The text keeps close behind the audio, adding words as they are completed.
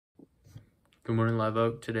Good morning, Live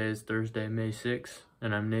Oak. Today is Thursday, May 6th,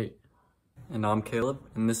 and I'm Nate. And I'm Caleb,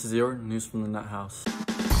 and this is your News from the Nut House.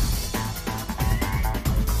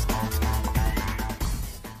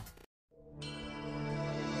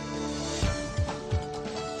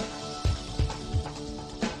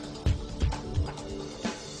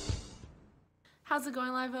 How's it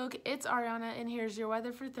going, Live Oak? It's Ariana, and here's your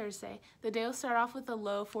weather for Thursday. The day will start off with a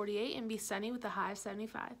low of 48 and be sunny with a high of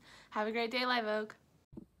 75. Have a great day, Live Oak.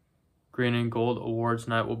 Green and Gold Awards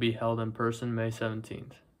Night will be held in person May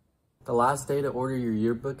 17th. The last day to order your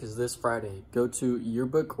yearbook is this Friday. Go to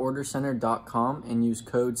yearbookordercenter.com and use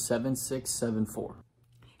code 7674.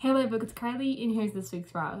 Hey Live Oak, it's Kylie, and here's this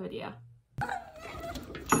week's Raw video.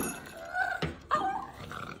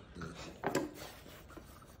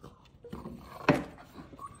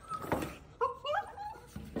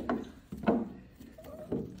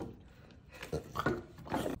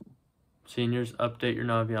 Seniors, update your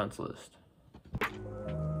Naviance list.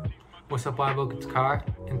 What's up, Live Oak? It's Kai.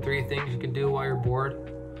 And 3 things you can do while you're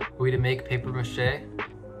bored would be to make paper mache,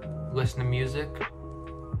 listen to music,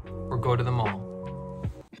 or go to the mall.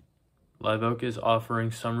 Live Oak is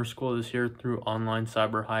offering summer school this year through online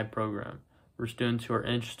Cyber High program. For students who are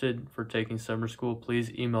interested for taking summer school, please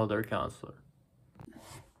email their counselor.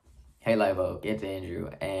 Hey Live Oak, it's Andrew,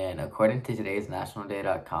 and according to today's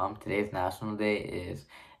nationalday.com, today's National Day is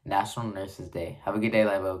National Nurses Day. Have a good day,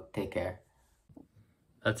 Live Oak. Take care.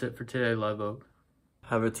 That's it for today, Live Oak.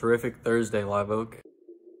 Have a terrific Thursday, Live Oak.